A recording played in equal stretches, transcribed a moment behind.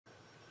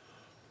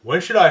When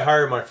should I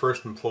hire my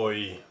first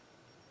employee?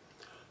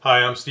 Hi,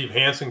 I'm Steve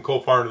Hansen,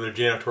 co-founder of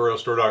the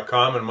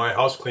janitorialstore.com and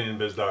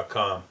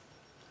myhousecleaningbiz.com.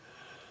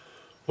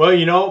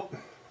 Well,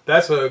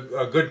 that's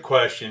a good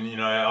question.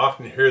 I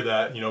often hear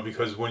that,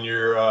 because when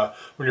you're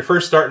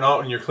first starting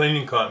out in your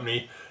cleaning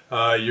company,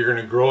 you're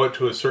going to grow it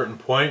to a certain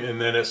point,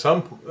 and then at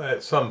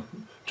some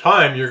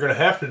time you're going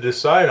to have to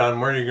decide on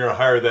where you're going to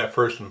hire that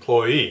first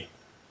employee.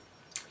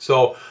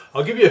 So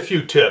I'll give you a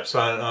few tips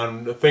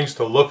on the things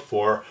to look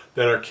for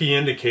that are key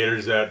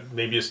indicators that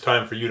maybe it's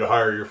time for you to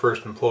hire your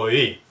first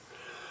employee.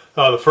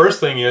 The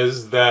first thing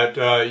is that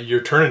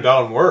you're turning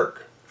down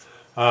work.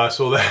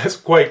 So that's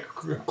quite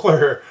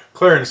clear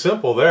and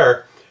simple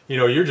there.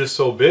 You're just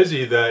so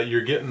busy that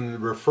you're getting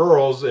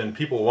referrals and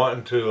people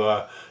wanting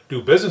to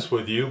do business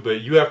with you,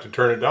 but you have to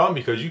turn it down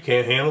because you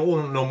can't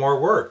handle no more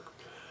work.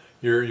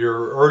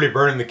 You're already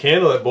burning the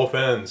candle at both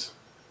ends.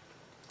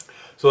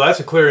 So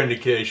that's a clear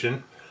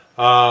indication.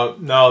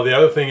 Now the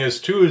other thing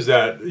is too is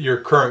that your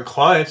current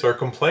clients are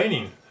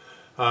complaining,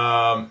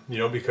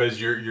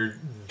 because you're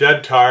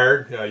dead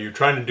tired, you're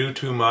trying to do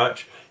too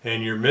much,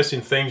 and you're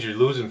missing things, you're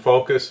losing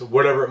focus,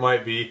 whatever it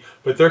might be,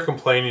 but they're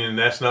complaining, and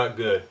that's not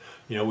good.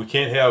 We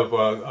can't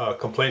have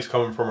complaints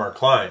coming from our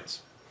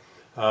clients.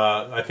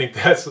 I think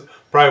that's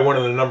probably one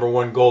of the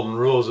 #1 golden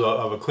rules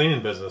of a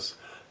cleaning business: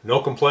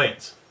 no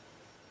complaints.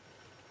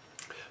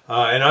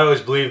 And I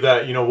always believe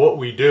that what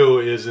we do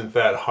isn't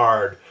that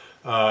hard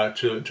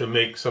to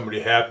make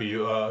somebody happy,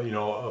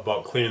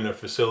 about cleaning their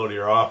facility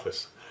or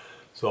office.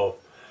 So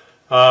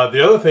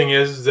the other thing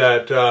is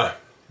that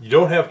you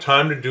don't have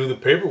time to do the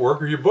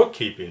paperwork or your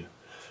bookkeeping.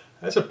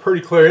 That's a pretty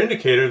clear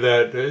indicator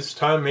that it's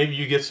time maybe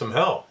you get some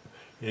help.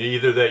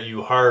 Either that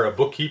you hire a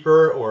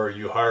bookkeeper or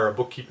you hire a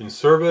bookkeeping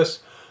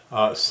service,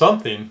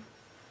 something,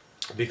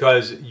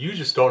 because you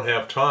just don't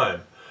have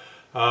time.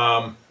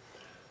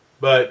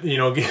 But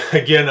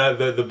again,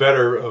 the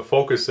better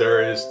focus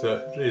there is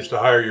to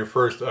hire your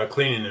first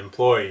cleaning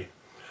employee,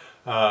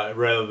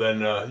 rather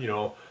than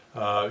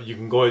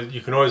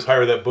you can always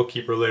hire that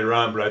bookkeeper later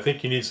on. But I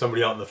think you need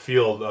somebody out in the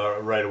field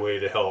right away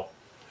to help.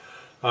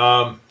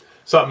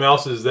 Something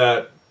else is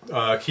that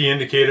key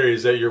indicator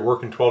is that you're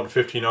working 12 to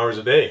 15 hours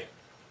a day.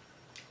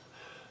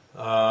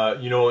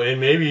 And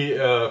maybe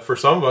for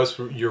some of us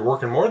you're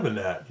working more than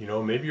that.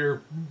 Maybe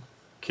you're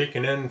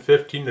kicking in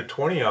 15 to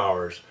 20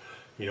 hours.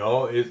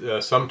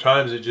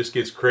 Sometimes it just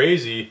gets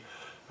crazy,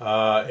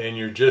 and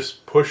you're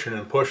just pushing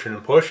and pushing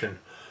and pushing.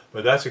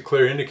 But that's a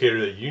clear indicator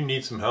that you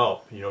need some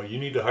help. You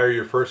need to hire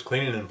your first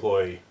cleaning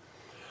employee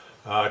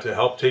to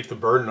help take the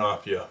burden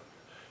off you.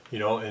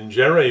 And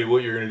generally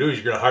what you're going to do is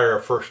you're going to hire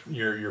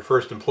your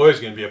first employee is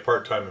going to be a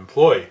part-time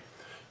employee.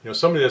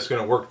 Somebody that's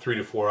going to work 3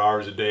 to 4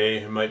 hours a day.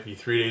 It might be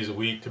 3 days a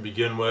week to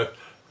begin with.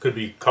 Could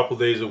be a couple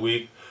days a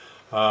week.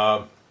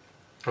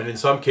 And in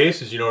some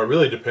cases, it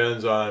really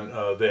depends on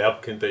the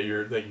applicant that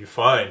you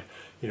find.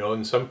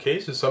 In some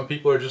cases, some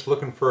people are just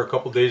looking for a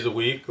couple days a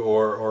week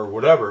or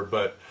whatever.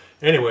 But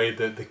anyway,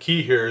 the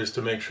key here is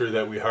to make sure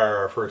that we hire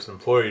our first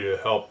employee to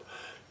help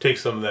take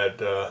some of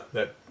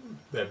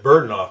that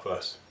burden off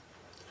us.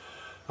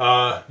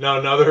 Now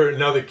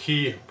another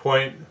key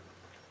point,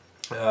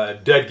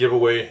 dead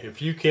giveaway.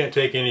 If you can't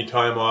take any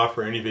time off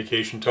or any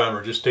vacation time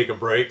or just take a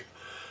break,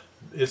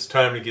 it's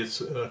time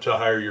to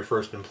hire your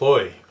first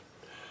employee.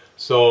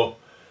 So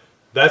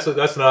that's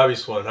an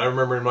obvious one. I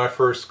remember in my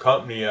first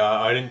company,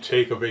 I didn't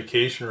take a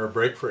vacation or a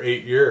break for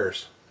 8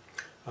 years.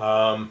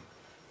 I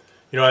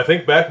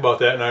think back about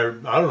that, and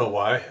I don't know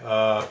why.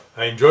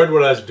 I enjoyed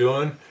what I was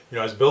doing.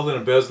 I was building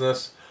a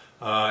business.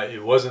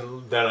 It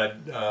wasn't that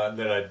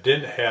I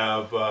didn't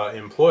have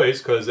employees,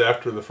 because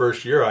after the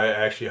first year, I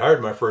actually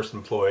hired my first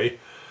employee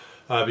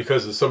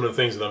because of some of the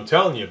things that I'm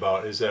telling you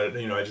about. Is that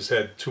I just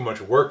had too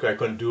much work. I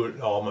couldn't do it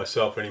all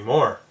myself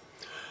anymore.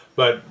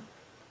 But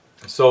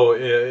so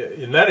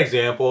in that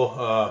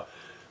example,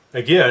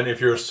 again,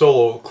 if you're a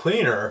solo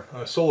cleaner,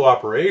 a solo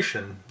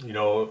operation,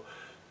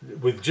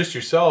 with just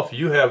yourself,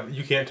 you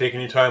can't take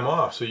any time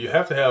off. So you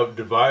have to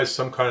devise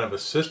some kind of a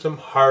system,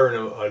 hire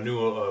a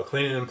new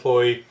cleaning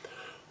employee,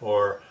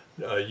 or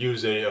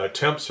use a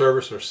temp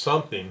service or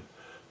something.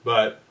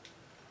 But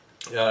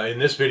in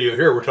this video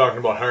here, we're talking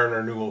about hiring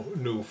our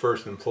new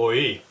first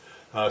employee.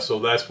 So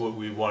that's what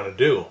we want to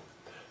do.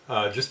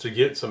 Just to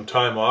get some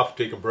time off,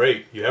 take a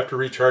break. You have to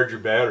recharge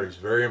your batteries.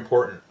 Very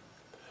important.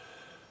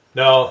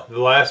 Now, the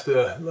last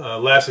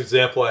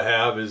example I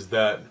have is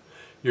that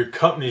your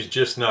company's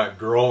just not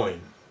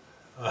growing.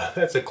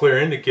 That's a clear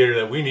indicator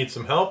that we need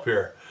some help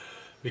here,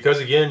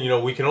 because again,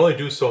 we can only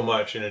do so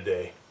much in a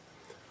day.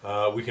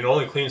 We can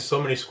only clean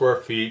so many square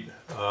feet.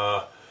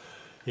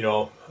 We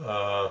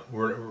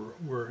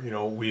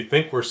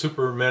think we're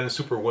supermen and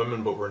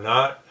superwomen, but we're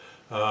not.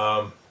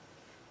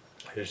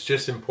 It's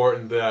just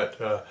important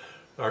that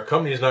our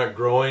company is not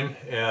growing,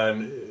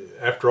 and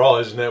after all,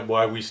 isn't that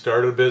why we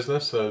started a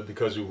business?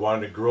 Because we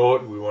wanted to grow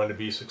it, we wanted to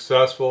be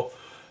successful,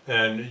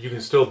 and you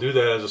can still do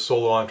that as a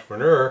solo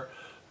entrepreneur.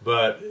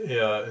 But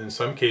in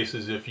some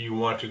cases, if you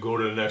want to go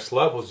to the next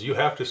levels, you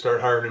have to start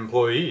hiring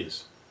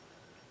employees.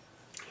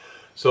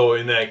 So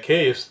in that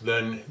case,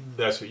 then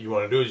that's what you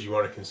want to do, is you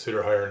want to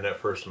consider hiring that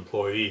first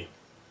employee.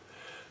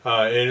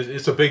 And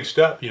it's a big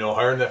step,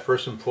 hiring that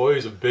first employee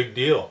is a big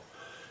deal.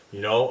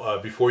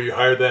 Before you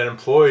hire that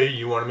employee,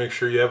 you want to make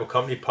sure you have a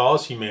company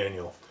policy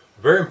manual.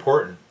 Very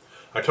important.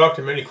 I talked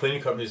to many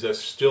cleaning companies that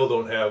still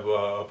don't have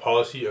a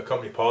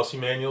company policy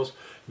manuals.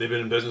 They've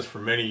been in business for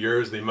many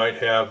years. They might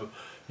have,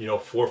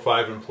 4 or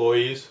 5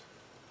 employees.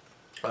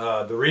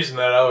 The reason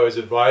that I always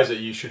advise that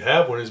you should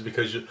have one is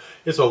because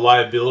it's a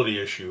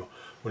liability issue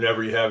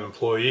whenever you have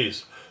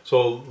employees.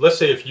 So let's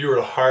say if you were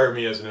to hire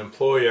me as an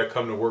employee, I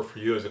come to work for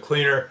you as a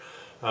cleaner,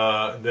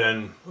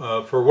 then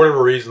for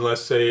whatever reason,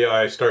 let's say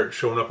I start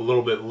showing up a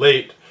little bit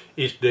late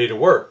each day to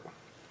work.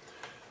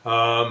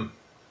 And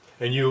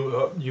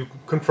you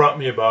confront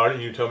me about it,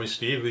 and you tell me,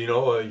 Steve,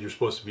 you're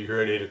supposed to be here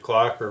at 8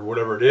 o'clock or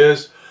whatever it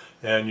is,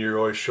 and you're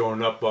always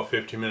showing up about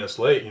 15 minutes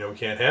late. We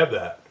can't have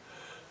that.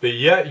 But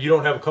yet you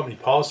don't have a company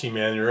policy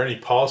manual or any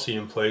policy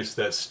in place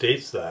that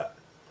states that.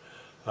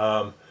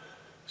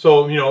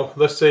 So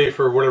let's say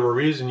for whatever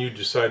reason you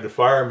decide to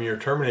fire me or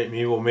terminate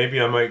me. Well, maybe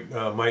I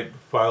might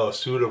file a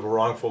suit of a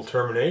wrongful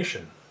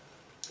termination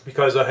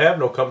because I have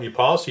no company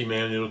policy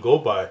manual to go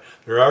by.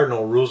 There are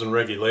no rules and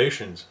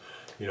regulations.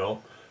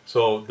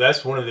 So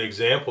that's one of the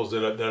examples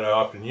that I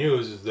often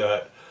use, is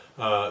that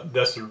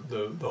that's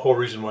the whole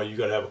reason why you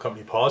got to have a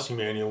company policy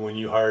manual when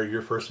you hire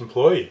your first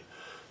employee.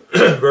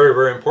 Very,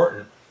 very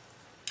important.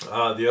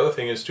 The other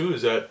thing is too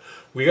is that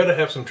we got to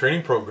have some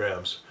training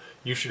programs.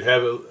 You should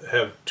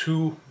have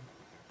 2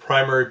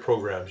 primary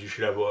programs. You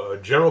should have a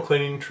general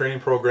cleaning training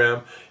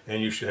program,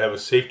 and you should have a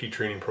safety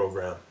training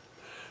program.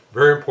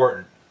 Very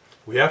important.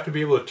 We have to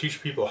be able to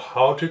teach people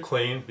how to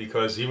clean,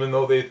 because even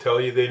though they tell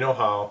you they know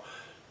how,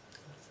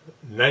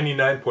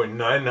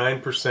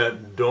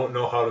 99.99% don't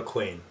know how to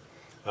clean.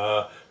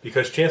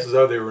 Because chances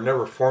are they were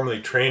never formally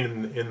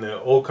trained in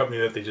the old company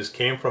that they just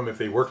came from if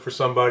they worked for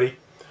somebody.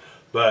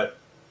 But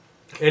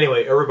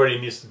anyway, everybody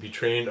needs to be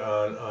trained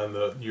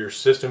on your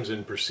systems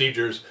and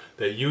procedures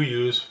that you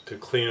use to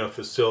clean a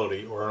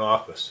facility or an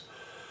office.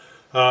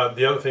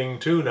 The other thing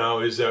too now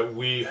is that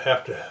we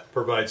have to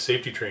provide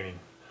safety training.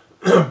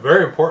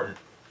 Very important.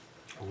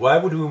 Why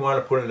would we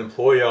want to put an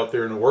employee out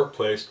there in the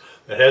workplace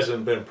that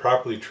hasn't been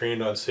properly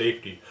trained on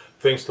safety?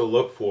 Things to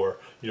look for,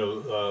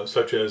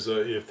 such as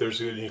if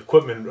there's an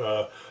equipment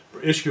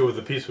issue with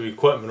a piece of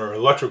equipment or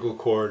electrical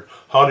cord,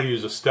 how to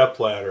use a step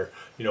ladder,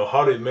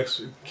 how to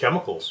mix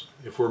chemicals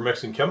if we're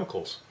mixing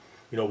chemicals,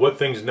 what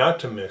things not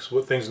to mix,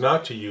 what things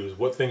not to use,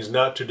 what things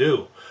not to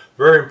do.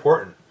 Very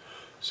important.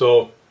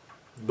 So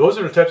those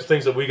are the types of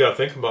things that we got to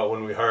think about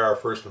when we hire our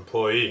first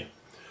employee.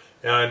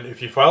 And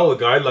if you follow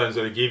the guidelines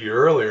that I gave you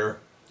earlier,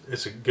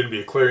 it's going to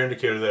be a clear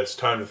indicator that it's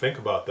time to think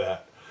about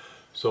that.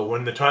 So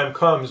when the time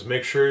comes,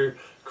 make sure you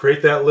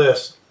create that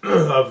list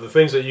of the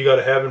things that you got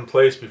to have in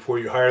place before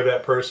you hire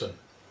that person.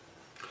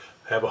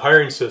 Have a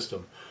hiring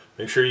system.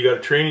 Make sure you got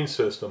a training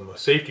system, a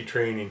safety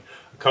training,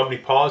 a company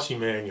policy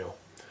manual.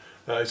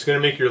 It's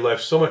going to make your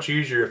life so much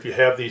easier if you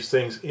have these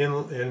things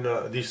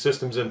these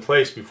systems in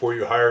place before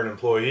you hire an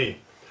employee.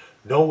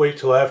 Don't wait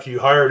till after you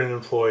hired an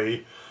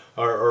employee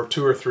or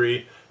 2 or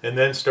 3 and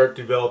then start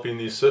developing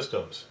these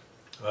systems.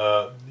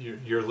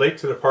 You're late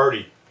to the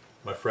party,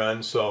 my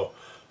friend, so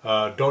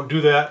don't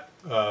do that.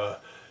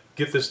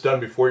 Get this done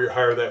before you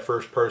hire that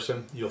first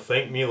person. You'll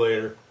thank me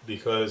later,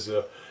 because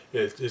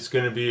it's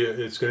going to be a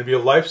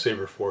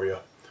lifesaver for you.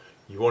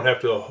 You won't have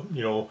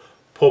to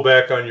pull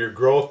back on your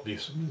growth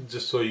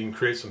just so you can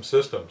create some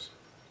systems.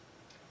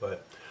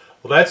 But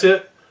well, that's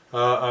it.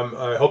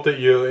 I hope that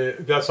you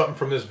got something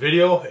from this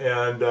video,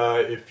 and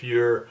if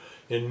you're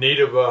in need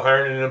of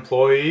hiring an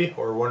employee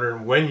or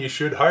wondering when you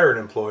should hire an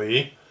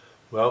employee,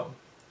 well,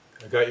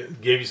 I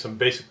gave you some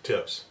basic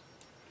tips.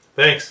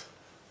 Thanks.